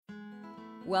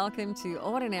Welcome to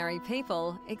Ordinary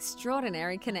People,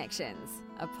 Extraordinary Connections,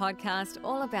 a podcast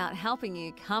all about helping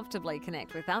you comfortably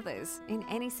connect with others in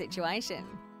any situation.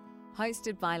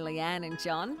 Hosted by Leanne and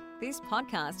John, this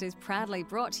podcast is proudly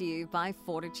brought to you by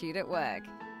Fortitude at Work.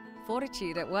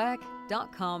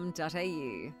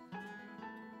 fortitudeatwork.com.au.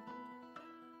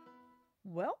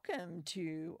 Welcome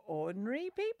to Ordinary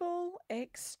People,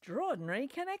 Extraordinary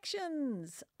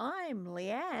Connections. I'm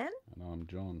Leanne. And I'm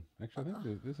John. Actually, I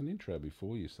think there's an intro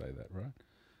before you say that, right?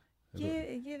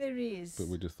 Yeah, there is. But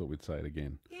we just thought we'd say it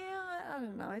again. Yeah, I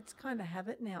don't know. It's kind of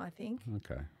habit now, I think.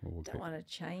 Okay. Well, Don't want to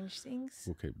change things.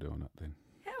 We'll keep doing it then.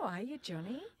 How are you,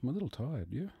 Johnny? I'm a little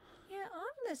tired, you? Yeah,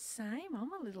 I'm the same.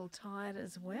 I'm a little tired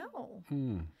as well.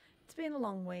 Hmm. It's been a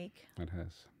long week. It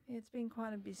has. It's been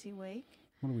quite a busy week.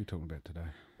 What are we talking about today?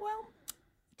 Well,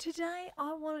 today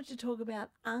I wanted to talk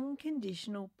about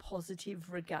unconditional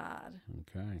positive regard.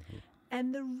 Okay.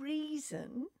 And the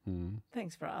reason,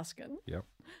 thanks for asking, Yep.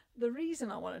 the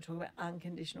reason I want to talk about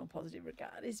unconditional positive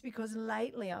regard is because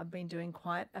lately I've been doing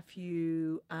quite a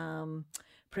few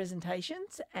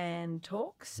presentations and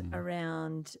talks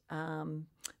around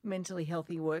mentally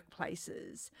healthy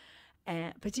workplaces,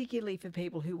 particularly for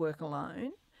people who work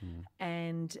alone,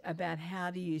 and about how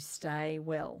do you stay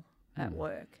well at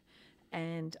work.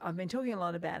 And I've been talking a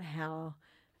lot about how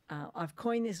I've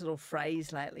coined this little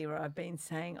phrase lately where I've been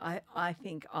saying I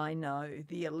think I know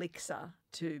the elixir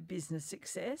to business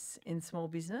success in small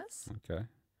business. Okay.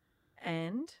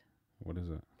 And What is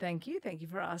it? thank you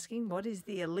for asking. What is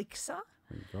the elixir?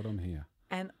 What you got on here?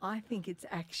 And I think it's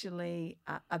actually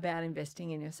about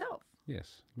investing in yourself.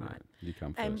 Yes. Right. Yeah. You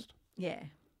come And first. yeah.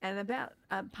 And about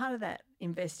part of that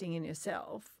investing in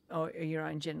yourself or your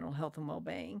own general health and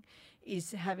well-being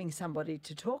is having somebody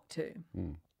to talk to.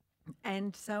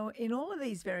 And so in all of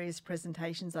these various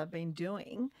presentations I've been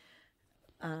doing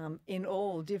in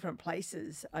all different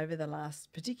places over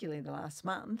particularly the last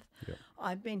month, Yep.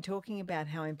 I've been talking about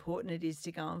how important it is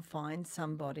to go and find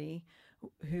somebody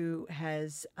who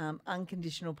has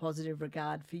unconditional positive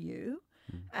regard for you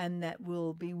and that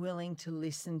will be willing to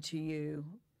listen to you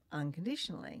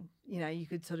unconditionally. You know, you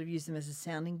could sort of use them as a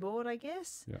sounding board, I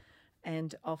guess, Yeah.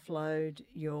 and offload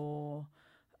your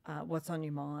what's on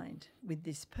your mind with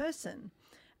this person.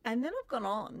 And then I've gone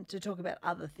on to talk about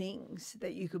other things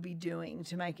that you could be doing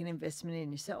to make an investment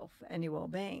in yourself and your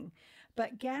well-being.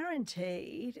 But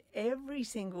guaranteed, every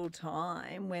single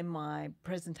time when my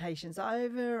presentation's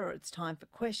over or it's time for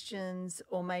questions,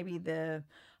 or maybe the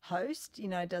host,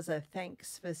 does a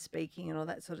thanks for speaking and all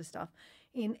that sort of stuff,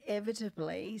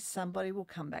 inevitably somebody will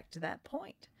come back to that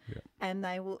point. Yeah. And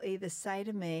they will either say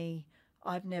to me,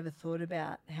 I've never thought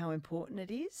about how important it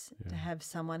is to have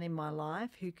someone in my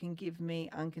life who can give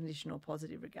me unconditional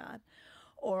positive regard.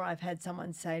 Or I've had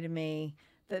someone say to me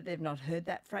that they've not heard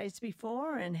that phrase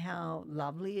before and how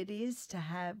lovely it is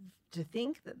to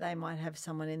think that they might have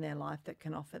someone in their life that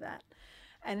can offer that.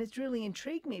 And it's really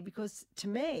intrigued me because to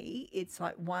me, it's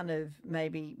like one of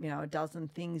maybe, a dozen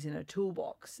things in a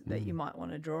toolbox that you might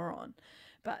want to draw on.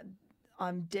 But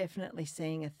I'm definitely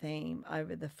seeing a theme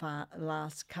over the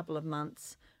last couple of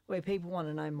months where people want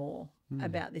to know more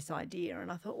about this idea.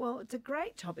 And I thought, well, it's a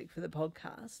great topic for the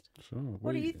podcast. Sure.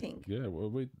 What do you think? Yeah.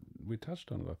 Well, we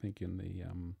touched on it, I think, in the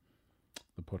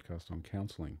podcast on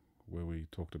counselling, where we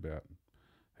talked about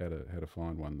how to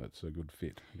find one that's a good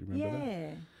fit. Do you remember that?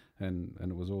 Yeah. And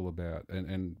it was all about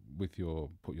and with your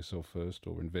put yourself first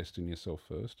or invest in yourself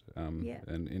first. And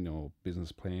in your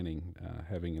business planning,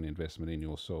 having an investment in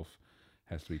yourself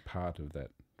has to be part of that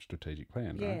strategic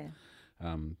plan, right?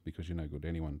 Because you're no good to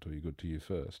anyone until you're good to you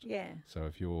first. Yeah. So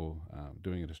if you're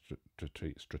doing a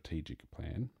strategic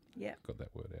plan, got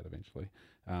that word out eventually,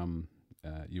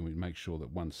 you would make sure that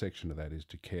one section of that is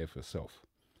to care for self.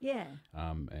 Yeah.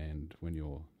 And when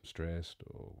you're stressed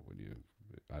or when you're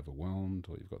overwhelmed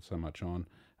or you've got so much on,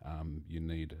 you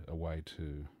need a way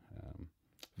to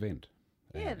vent.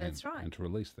 Yeah, that's right. And to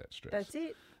release that stress. That's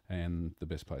it. And the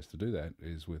best place to do that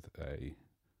is with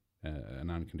an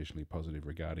unconditionally positive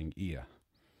regarding ear.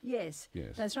 Yes,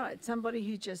 that's right. Somebody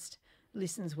who just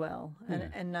listens well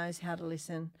and knows how to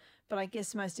listen, but I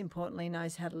guess most importantly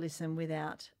knows how to listen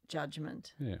without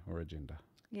judgment. Yeah, or agenda.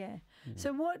 Yeah.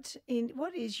 So what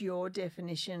is your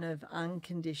definition of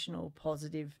unconditional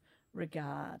positive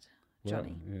regard,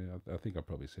 Johnny? Well, I think I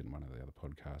probably said in one of the other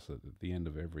podcasts that at the end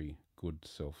of every good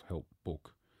self-help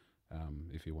book,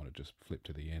 if you want to just flip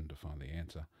to the end to find the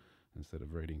answer, instead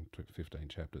of reading 15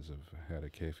 chapters of how to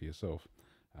care for yourself,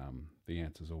 the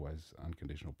answer is always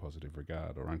unconditional positive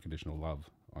regard or unconditional love,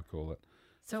 I call it.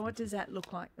 So what does that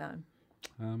look like, though?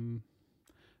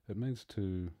 It means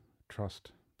to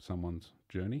trust someone's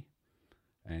journey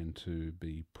and to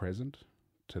be present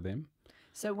to them.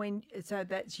 So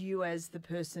that's you as the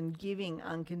person giving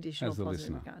unconditional As the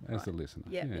positive listener, regard. as right. the listener.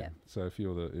 Yeah. So if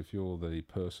you're the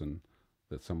person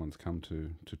that someone's come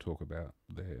to talk about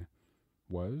their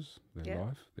woes, their Yeah.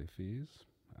 life, their fears,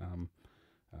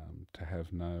 to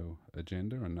have no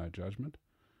agenda and no judgment,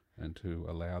 and to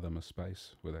allow them a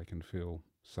space where they can feel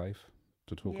safe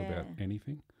to talk about Yeah.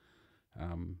 anything,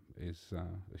 is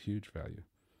a huge value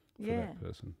for Yeah. that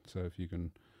person. So if you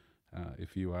can,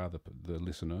 if you are the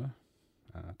listener,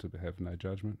 to have no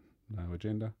judgment, no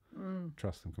agenda,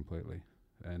 trust them completely,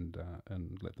 and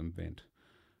let them vent.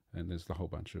 And there's a whole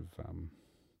bunch of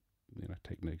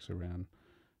techniques around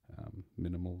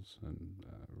minimals and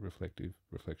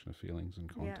reflection of feelings and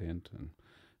content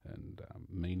and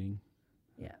meaning,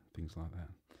 Yeah. things like that.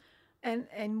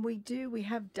 And we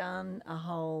have done a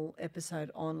whole episode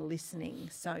on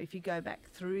listening. So if you go back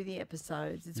through the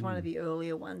episodes, it's one of the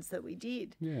earlier ones that we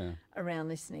did Yeah, around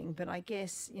listening. But I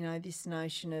guess, this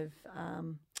notion of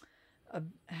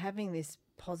having this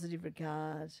positive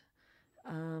regard,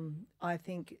 I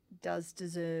think does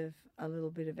deserve a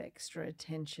little bit of extra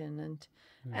attention.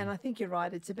 And I think you're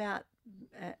right. It's about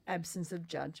absence of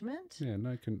judgment. yeah.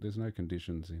 There's no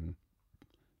conditions in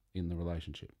the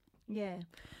relationship. Yeah.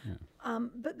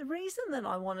 But the reason that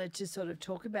I wanted to sort of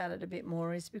talk about it a bit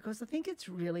more is because I think it's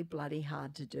really bloody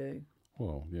hard to do.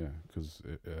 Well, yeah, because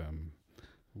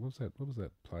what was that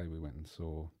play we went and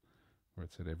saw where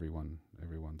it said everyone's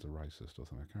a racist or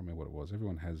something? I can't remember what it was.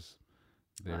 Everyone has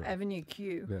their Avenue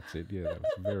Q. That's it. Yeah, that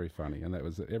was very funny, and that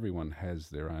was that everyone has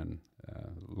their own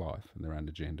life and their own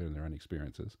agenda and their own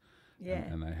experiences. Yeah.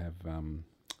 and they have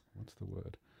what's the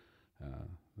word?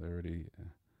 They're already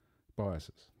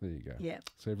biases. There you go. Yeah.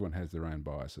 So everyone has their own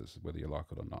biases, whether you like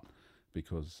it or not,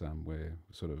 because we're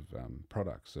sort of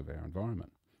products of our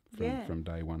environment from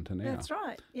day one to now. That's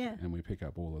right. Yeah. And we pick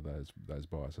up all of those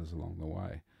biases along the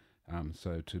way.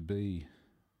 So to be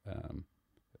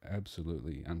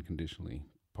absolutely unconditionally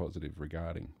positive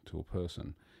regarding to a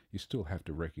person, you still have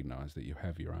to recognise that you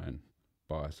have your own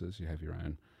biases, you have your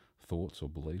own thoughts or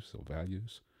beliefs or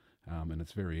values, and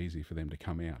it's very easy for them to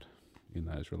come out in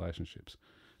those relationships.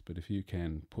 But if you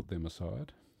can put them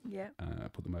aside, Yeah.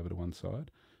 put them over to one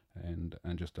side, and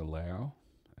just allow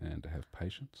and to have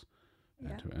patience,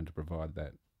 Yeah. and to provide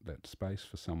that space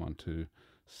for someone to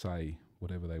say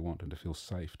whatever they want and to feel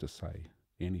safe to say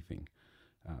anything,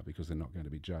 because they're not going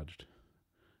to be judged,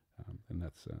 and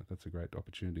that's a great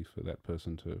opportunity for that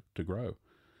person to grow.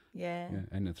 Yeah. Yeah,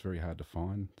 and it's very hard to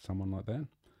find someone like that,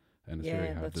 and it's Yeah,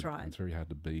 very hard that's to right. it's very hard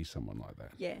to be someone like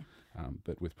that. Yeah.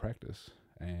 But with practice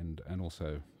and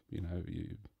also,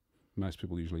 most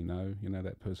people usually know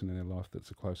that person in their life that's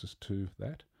the closest to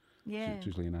that. Yeah. It's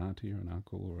usually an auntie or an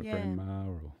uncle or a Yeah. grandma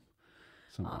or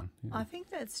someone. I think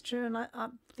that's true. And I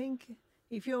think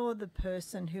if you're the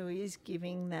person who is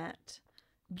giving that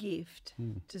gift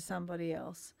to somebody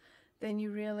else, then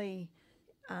you really,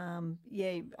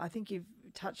 I think you've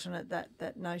touched on it,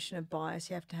 that notion of bias.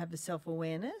 You have to have the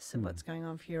self-awareness of what's going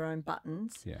on for your own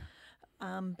buttons. Yeah.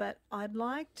 But I'd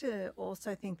like to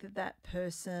also think that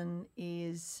person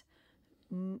is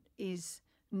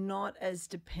not as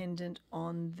dependent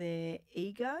on their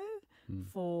ego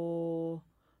for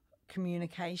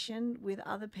communication with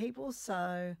other people.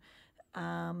 So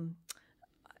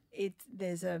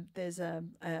there's a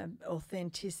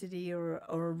authenticity or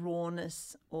a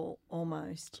rawness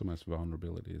almost. It's almost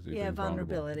vulnerability. Is it? Yeah, Being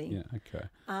vulnerable. vulnerability. Yeah. Okay.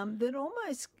 That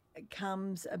almost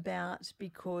comes about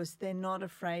because they're not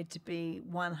afraid to be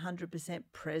 100%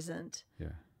 present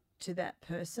Yeah. to that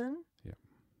person. Yeah.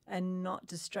 And not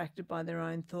distracted by their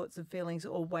own thoughts and feelings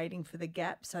or waiting for the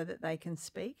gap so that they can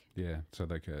speak. Yeah. So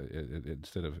they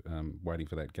instead of waiting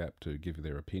for that gap to give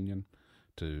their opinion,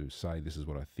 to say this is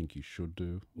what I think you should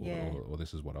do, or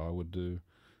this is what I would do.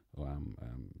 You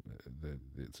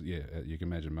can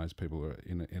imagine most people are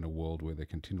in a world where they're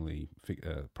continually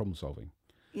problem solving.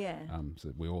 Yeah.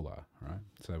 So we all are, right?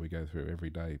 So we go through every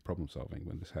day problem solving.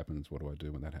 When this happens, what do I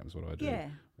do? When that happens, what do I do? Yeah.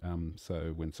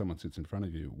 So when someone sits in front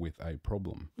of you with a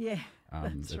problem, Yeah.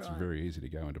 it's right. very easy to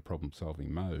go into problem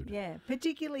solving mode. Yeah,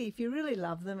 particularly if you really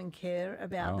love them and care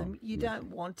about them. You yes.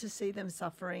 don't want to see them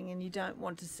suffering and you don't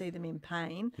want to see them in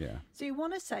pain. Yeah. So you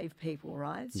want to save people,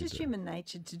 right? It's just human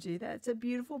nature to do that. It's a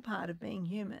beautiful part of being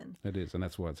human. It is, and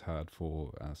that's why it's hard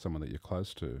for someone that you're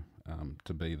close to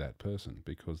be that person,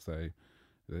 because they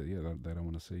don't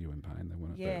want to see you in pain. They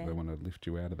want they want to lift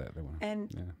you out of that. They want.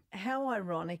 And how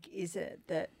ironic is it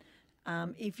that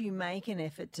if you make an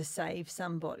effort to save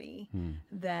somebody,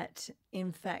 that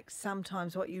in fact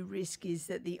sometimes what you risk is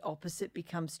that the opposite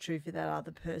becomes true for that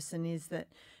other person, is that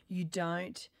you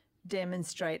don't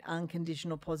demonstrate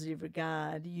unconditional positive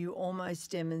regard, you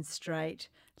almost demonstrate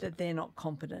that they're not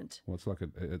competent. Well, it's like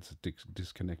it's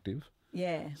disconnective.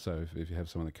 Yeah. So if you have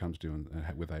someone that comes to you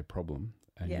with a problem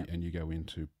and you go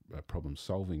into a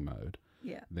problem-solving mode,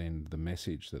 then the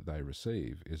message that they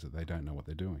receive is that they don't know what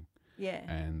they're doing. Yeah.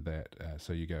 And that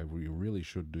so you go, well, you really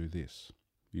should do this.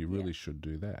 You really should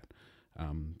do that.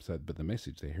 But the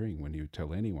message they're hearing when you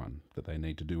tell anyone that they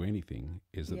need to do anything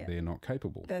is that they're not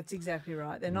capable. That's exactly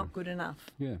right. They're not good enough.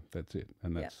 Yeah, that's it.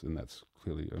 And that's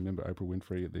clearly. I remember Oprah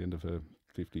Winfrey at the end of her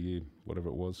 50-year, whatever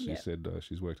it was, she said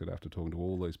she's worked it after talking to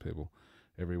all these people.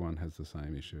 Everyone has the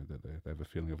same issue, that they have a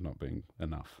feeling of not being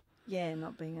enough. Yeah,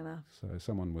 not being enough. So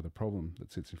someone with a problem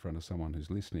that sits in front of someone who's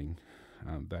listening,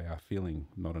 they are feeling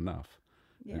not enough.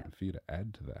 Yeah. And for you to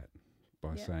add to that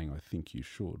by saying, I think you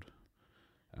should,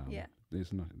 it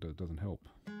doesn't help.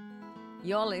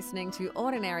 You're listening to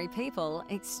Ordinary People,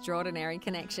 Extraordinary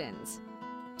Connections.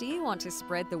 Do you want to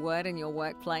spread the word in your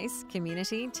workplace,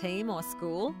 community, team or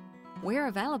school? We're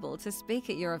available to speak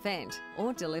at your event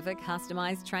or deliver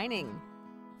customised training.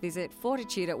 Visit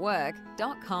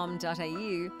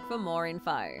fortitudeatwork.com.au for more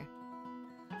info.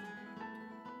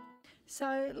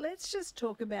 So let's just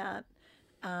talk about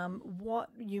what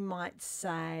you might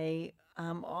say.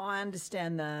 I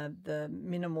understand the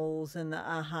minimals and the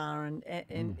aha, and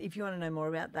if you want to know more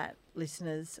about that,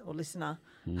 listeners or listener,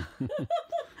 go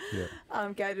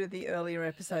to the earlier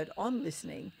episode on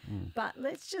listening. But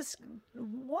let's just,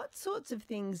 what sorts of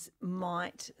things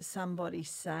might somebody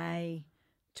say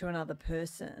to another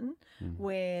person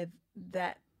where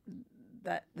that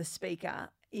the speaker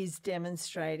is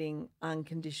demonstrating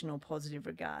unconditional positive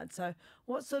regard? So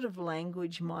what sort of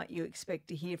language might you expect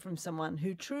to hear from someone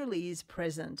who truly is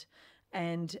present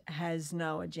and has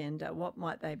no agenda? What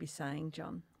might they be saying,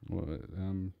 John? Well,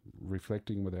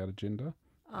 reflecting without agenda.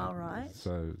 All right.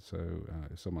 So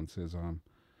if someone says, I'm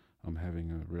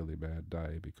having a really bad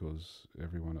day because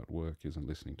everyone at work isn't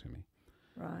listening to me.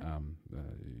 Right.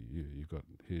 You've got,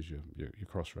 here's your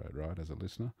crossroad, right, as a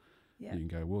listener. Yeah. You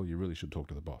can go, well, you really should talk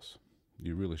to the boss.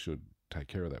 You really should take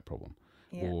care of that problem.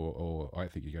 Yeah. Or I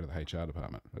think you go to the HR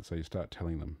department. So you start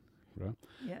telling them, right?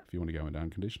 Yeah. If you want to go into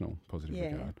unconditional positive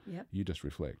regard, Yep. you just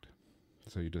reflect.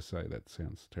 So you just say, that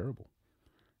sounds terrible.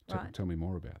 Right. Tell me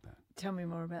more about that. Tell me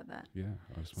more about that. Yeah.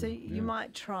 I just So wanna, you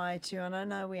might try to, and I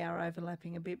know we are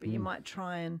overlapping a bit, but you might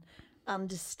try and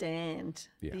understand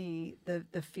the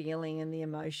feeling and the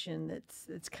emotion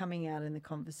that's coming out in the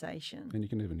conversation. And you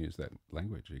can even use that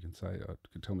language. You can say,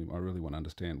 tell me, I really want to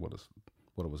understand what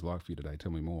it was like for you today.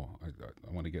 Tell me more. I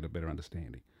want to get a better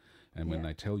understanding. And when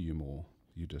they tell you more,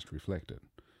 you just reflect it.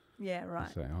 Yeah, right.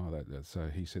 You say, so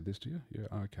he said this to you? Yeah,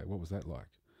 okay, what was that like?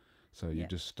 So you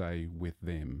just stay with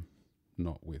them,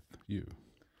 not with you.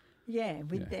 Yeah,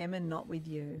 with them and not with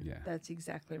you. Yeah. That's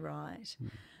exactly right.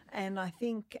 And I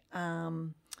think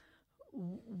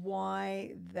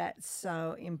why that's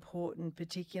so important,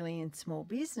 particularly in small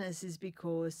business, is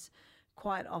because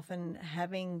quite often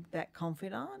having that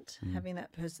confidant, having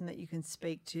that person that you can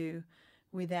speak to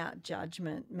without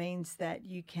judgment, means that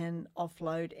you can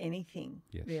offload anything,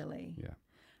 really. Yeah.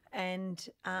 And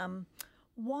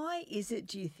why is it,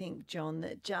 do you think, John,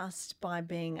 that just by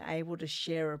being able to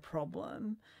share a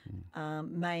problem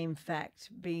may in fact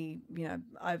be,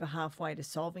 over halfway to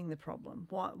solving the problem?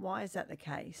 Why is that the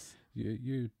case?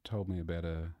 You told me about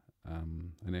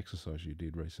an exercise you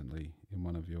did recently in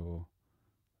one of your,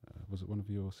 was it one of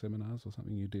your seminars or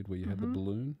something you did where you had the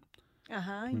balloon?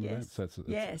 Yes. That? So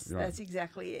right. That's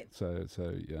exactly it. So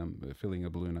filling a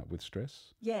balloon up with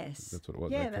stress? Yes. That's what it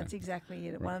was? Yeah, okay. That's exactly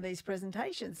it at one of these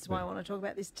presentations. That's why I want to talk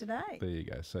about this today. There you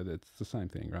go. So it's the same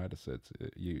thing, right? It's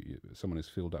someone who's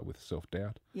filled up with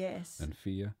self-doubt and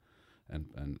fear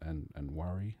and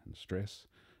worry and stress.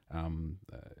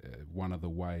 One of the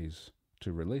ways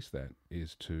to release that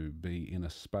is to be in a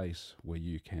space where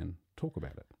you can talk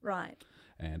about it. Right.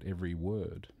 And every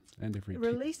word and every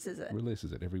releases it.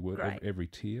 Every word, every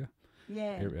tear.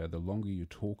 Yeah. The longer you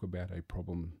talk about a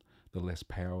problem, the less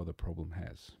power the problem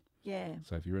has. Yeah.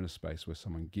 So if you're in a space where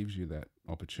someone gives you that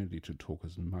opportunity to talk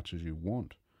as much as you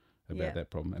want about that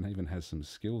problem, and even has some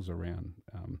skills around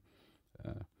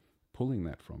pulling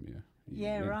that from you.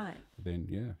 Right. Then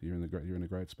you're in a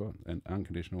great spot. And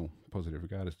unconditional positive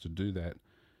regard is to do that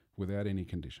without any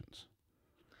conditions.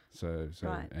 So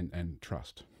right. and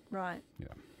trust. Right.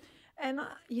 Yeah. And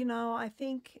I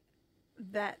think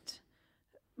that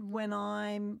when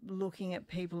I'm looking at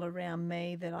people around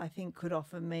me that I think could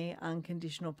offer me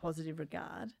unconditional positive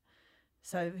regard,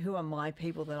 so who are my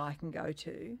people that I can go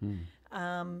to,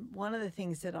 one of the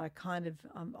things that I kind of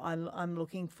I'm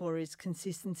looking for is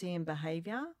consistency in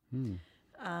behaviour.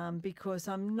 because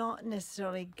I'm not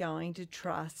necessarily going to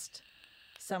trust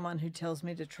someone who tells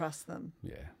me to trust them.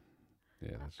 Yeah,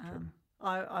 that's true.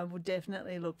 I would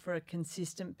definitely look for a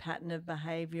consistent pattern of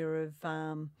behaviour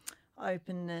of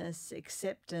openness,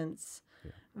 acceptance,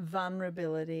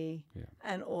 vulnerability,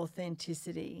 and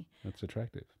authenticity. It's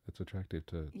attractive. It's attractive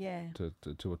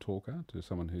to a talker, to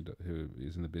someone who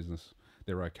is in the business.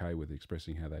 They're okay with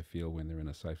expressing how they feel when they're in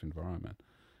a safe environment.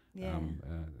 Yeah.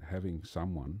 Having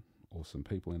someone or some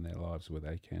people in their lives where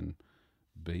they can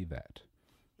be that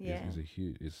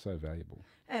is so valuable.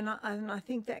 And I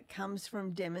think that comes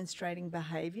from demonstrating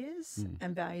behaviours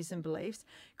and values and beliefs,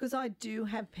 because I do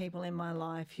have people in my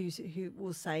life who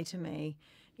will say to me,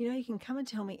 you know, you can come and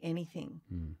tell me anything.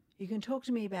 You can talk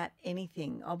to me about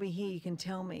anything. I'll be here. You can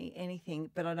tell me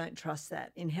anything, but I don't trust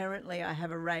that. Inherently, I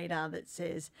have a radar that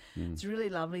says, it's really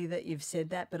lovely that you've said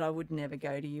that, but I would never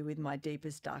go to you with my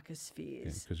deepest, darkest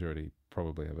fears. Because you already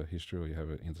probably have a history, or you have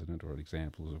an incident or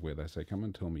examples of where they say, come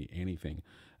and tell me anything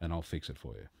and I'll fix it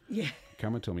for you. Yeah.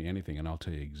 Come and tell me anything and I'll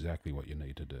tell you exactly what you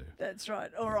need to do. That's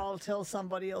right. Or I'll tell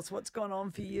somebody else what's gone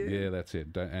on for you. Yeah, that's it.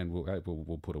 And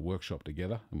we'll put a workshop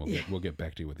together and we'll get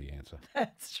back to you with the answer.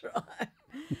 That's right.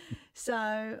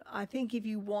 So I think if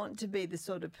you want to be the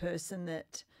sort of person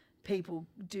that people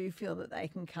do feel that they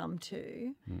can come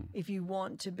to, if you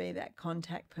want to be that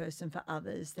contact person for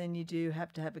others, then you do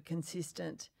have to have a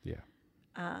consistent,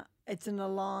 it's an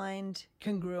aligned,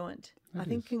 congruent. I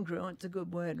think congruent's a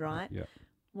good word, right? Yeah.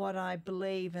 What I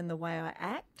believe and the way I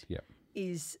act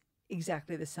is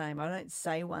exactly the same. I don't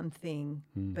say one thing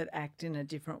but act in a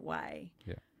different way.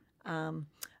 Yeah.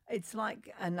 It's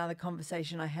like another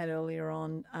conversation I had earlier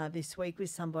on this week with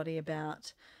somebody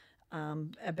about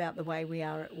the way we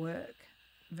are at work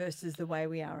versus the way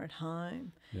we are at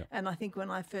home. Yeah. And I think when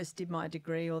I first did my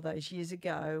degree all those years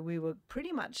ago, we were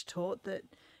pretty much taught that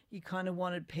you kind of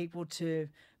wanted people to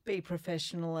be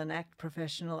professional and act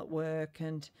professional at work,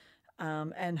 and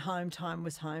home time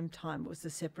was home time, was a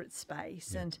separate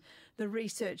space. And the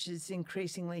research is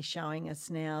increasingly showing us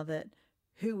now that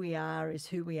who we are is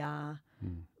who we are,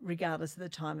 regardless of the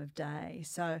time of day.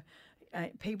 So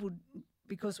people,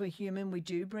 because we're human, we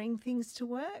do bring things to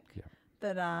work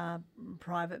that are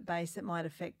private base that might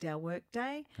affect our work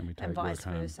day, And we take and vice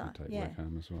work versa. home. We take work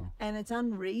home as well. And it's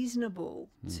unreasonable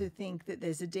to think that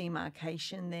there's a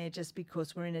demarcation there just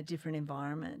because we're in a different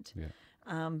environment. Yeah.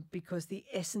 Because the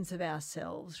essence of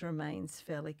ourselves remains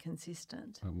fairly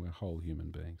consistent. And we're whole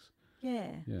human beings.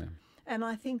 Yeah. Yeah. And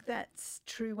I think that's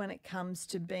true when it comes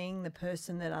to being the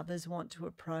person that others want to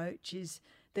approach, is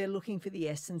they're looking for the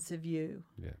essence of you.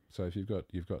 Yeah. So if you've got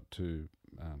two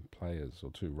players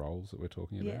or two roles that we're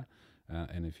talking about,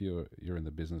 and if you're in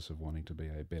the business of wanting to be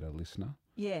a better listener,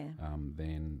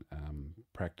 then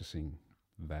practicing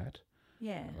that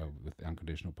with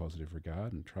unconditional positive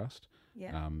regard and trust,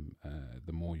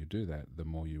 the more you do that, the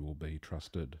more you will be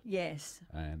trusted. Yes.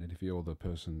 And if you're the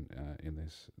person in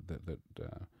this that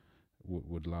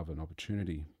would love an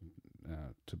opportunity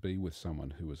to be with someone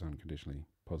who is unconditionally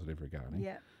positive regarding,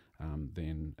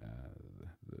 then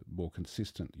the more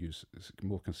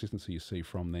consistency you see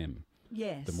from them,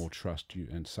 the more trust you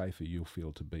and safer you'll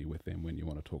feel to be with them when you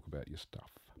want to talk about your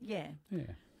stuff. Yeah.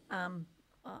 Yeah.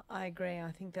 I agree.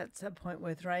 I think that's a point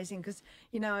worth raising because,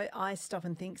 you know, I stop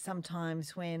and think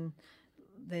sometimes when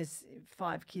there's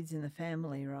 5 kids in the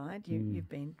family, right? You've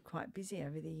been quite busy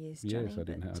over the years, Johnny. Yes, I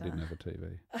didn't have a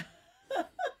TV.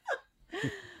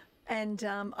 And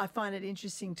I find it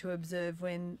interesting to observe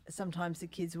when sometimes the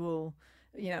kids will,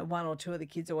 you know, 1 or 2 of the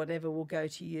kids or whatever will go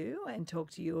to you and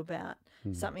talk to you about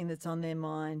something that's on their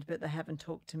mind, but they haven't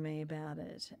talked to me about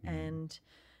it. And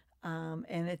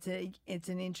it's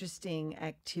an interesting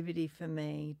activity for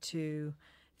me to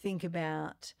think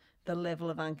about the level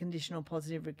of unconditional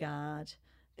positive regard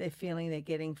they're feeling they're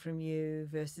getting from you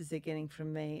versus they're getting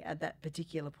from me at that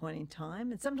particular point in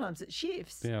time. And sometimes it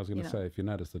shifts. Yeah, I was going to say, if you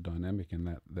notice the dynamic in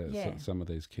that some of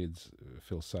these kids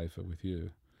feel safer with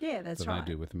you Yeah, that's than right.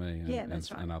 they do with me,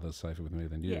 and others safer with me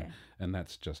than you. Yeah. And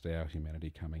that's just our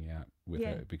humanity coming out with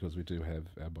it, because we do have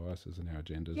our biases and our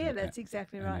agendas. Yeah, and, that's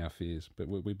exactly and right. our fears, but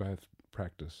we both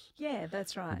practice. Yeah,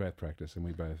 that's right. We both practice, and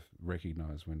we both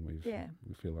recognise when we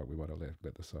feel like we want to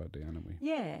let the side down, and we.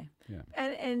 Yeah. Yeah.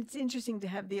 And it's interesting to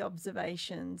have the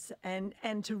observations and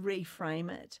to reframe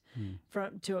it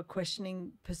to a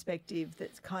questioning perspective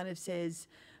that kind of says,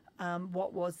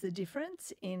 what was the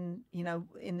difference in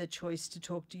the choice to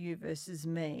talk to you versus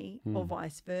me, or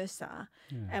vice versa,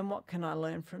 and what can I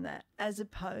learn from that, as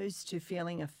opposed to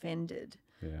feeling offended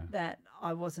that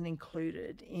I wasn't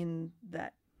included in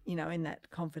that in that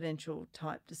confidential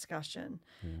type discussion.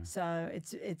 Yeah. So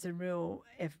it's a real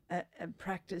a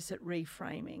practice at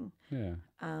reframing Yeah.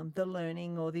 the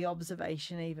learning or the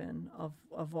observation even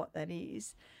of what that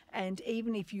is. And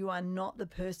even if you are not the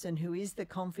person who is the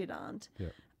confidant,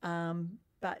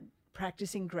 but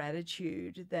practicing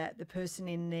gratitude that the person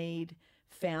in need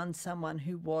found someone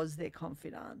who was their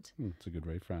confidant. It's a good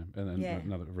reframe. And then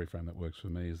another reframe that works for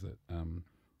me is that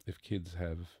if kids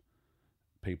have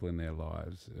people in their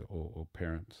lives or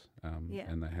parents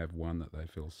and they have one that they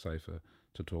feel safer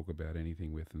to talk about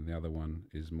anything with and the other one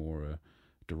is more a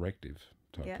directive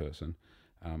type person,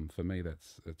 for me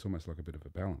it's almost like a bit of a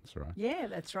balance, right? Yeah,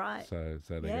 that's right. So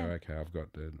they go, okay, I've got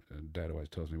Dad always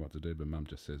tells me what to do, but Mum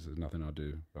just says there's nothing I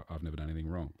do. I've never done anything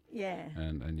wrong. Yeah.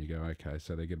 And you go, okay,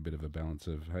 so they get a bit of a balance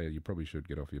of, hey, you probably should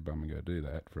get off your bum and go do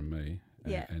that from me.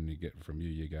 And you get from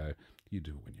you go, you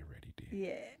do it when you're ready,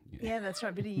 dear. Yeah, that's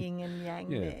right. A bit of yin and yang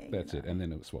there. That's it. And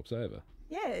then it swaps over.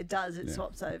 Yeah, it does. It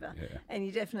swaps over. Yeah. And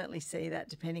you definitely see that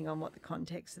depending on what the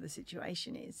context of the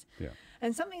situation is. Yeah.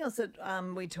 And something else that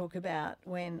we talk about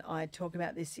when I talk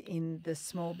about this in the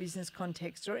small business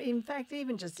context, or in fact,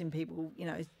 even just in people,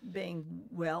 being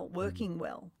well, working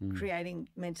well, creating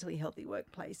mentally healthy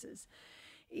workplaces,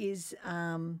 is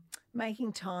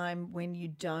making time when you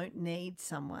don't need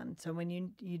someone. So when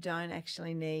you don't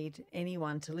actually need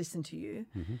anyone to listen to you,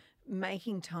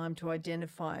 making time to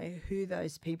identify who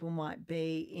those people might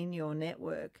be in your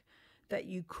network that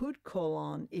you could call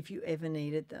on if you ever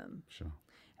needed them. Sure.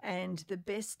 And the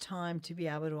best time to be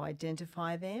able to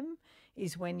identify them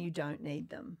is when you don't need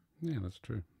them. Yeah, that's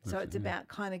true. So it's about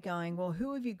kind of going, well,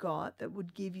 who have you got that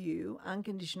would give you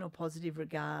unconditional positive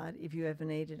regard if you ever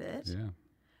needed it? Yeah.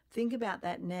 Think about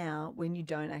that now when you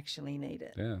don't actually need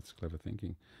it. Yeah, that's clever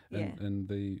thinking. And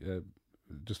the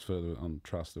just further on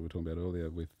trust that we were talking about earlier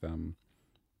with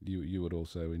you would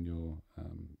also in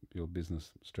your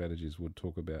business strategies would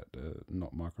talk about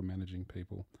not micromanaging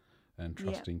people and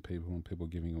trusting people and people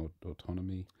giving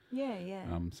autonomy. Yeah.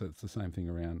 So it's the same thing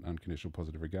around unconditional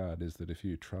positive regard, is that if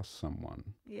you trust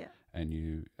someone and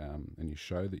you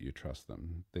show that you trust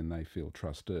them, then they feel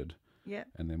trusted. Yeah.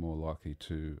 And they're more likely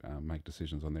to make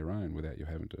decisions on their own without you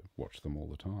having to watch them all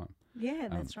the time. Yeah,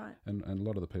 that's right. And a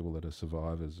lot of the people that are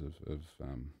survivors of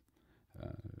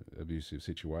abusive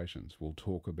situations will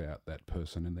talk about that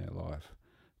person in their life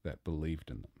that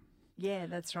believed in them. Yeah,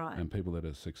 that's right. And people that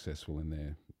are successful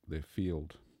in their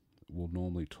field will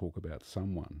normally talk about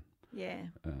someone,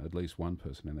 at least one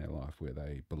person in their life where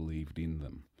they believed in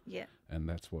them. Yeah. And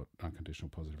that's what unconditional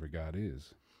positive regard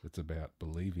is. It's about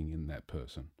believing in that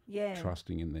person,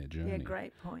 trusting in their journey. Yeah,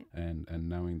 great point. And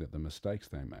knowing that the mistakes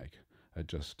they make are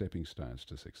just stepping stones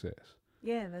to success.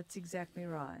 Yeah, that's exactly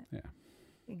right. Yeah.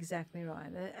 Exactly right.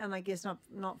 And I guess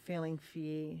not feeling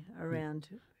fear around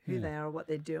who they are or what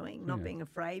they're doing, not being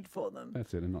afraid for them.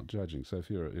 That's it, and not judging. So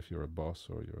if you're a boss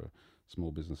or you're a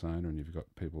small business owner and you've got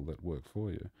people that work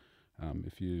for you,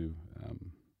 if you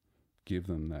give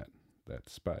them that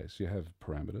space, you have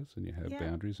parameters and you have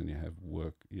boundaries and you have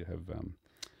work, you have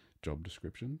job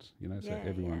descriptions, so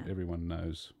everyone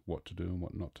knows what to do and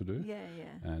what not to do. Yeah.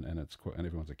 And and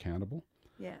everyone's accountable.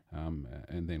 Yeah.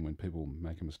 And then when people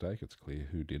make a mistake, it's clear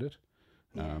who did it.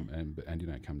 And you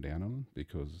don't come down on them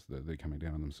because they're coming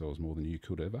down on themselves more than you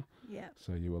could ever. Yeah.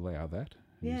 So you allow that.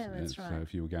 Yeah, that's right. So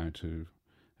if you were going to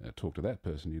talk to that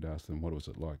person, you'd ask them, what was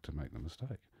it like to make the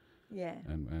mistake? Yeah.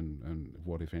 And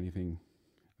what, if anything,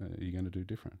 are you going to do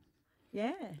different?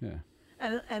 Yeah. Yeah.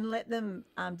 And let them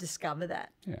discover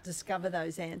that, discover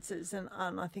those answers. And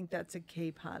I think that's a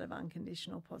key part of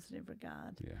unconditional positive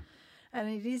regard. Yeah. And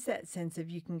it is that sense of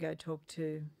you can go talk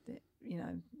to,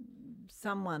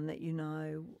 someone that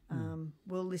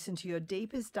will listen to your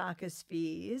deepest, darkest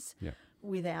fears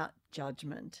without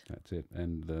judgment. That's it.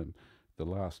 And the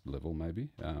last level maybe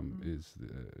is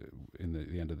in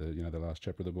the end of the last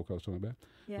chapter of the book I was talking about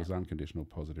was unconditional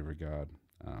positive regard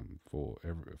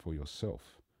for yourself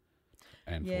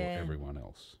and for everyone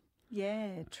else.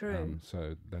 Yeah, true.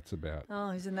 So that's about...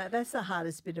 isn't that's the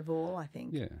hardest bit of all, I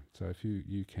think. Yeah. So if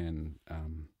you can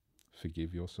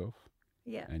forgive yourself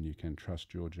and you can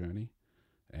trust your journey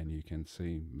and you can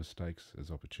see mistakes as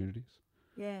opportunities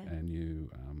and you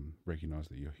recognise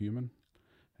that you're human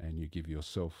and you give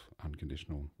yourself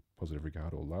unconditional positive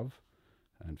regard or love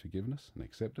and forgiveness and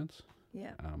acceptance,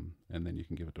 and then you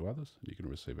can give it to others and you can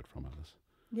receive it from others.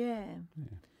 Yeah.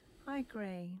 I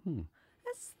agree.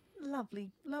 That's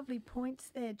lovely points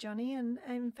there, Johnny. And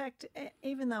in fact,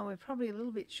 even though we're probably a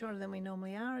little bit shorter than we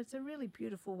normally are, it's a really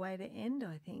beautiful way to end,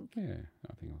 I think. Yeah,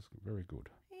 I think it was very good.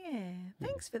 Yeah.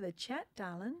 Thanks for the chat,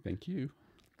 darling. Thank you.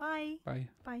 Bye. Bye.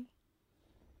 Bye.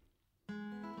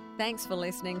 Thanks for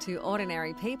listening to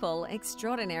Ordinary People,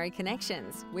 Extraordinary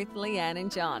Connections with Leanne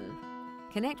and John.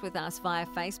 Connect with us via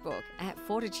Facebook at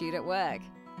Fortitude at Work.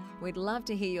 We'd love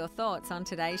to hear your thoughts on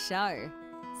today's show.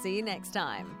 See you next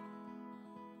time.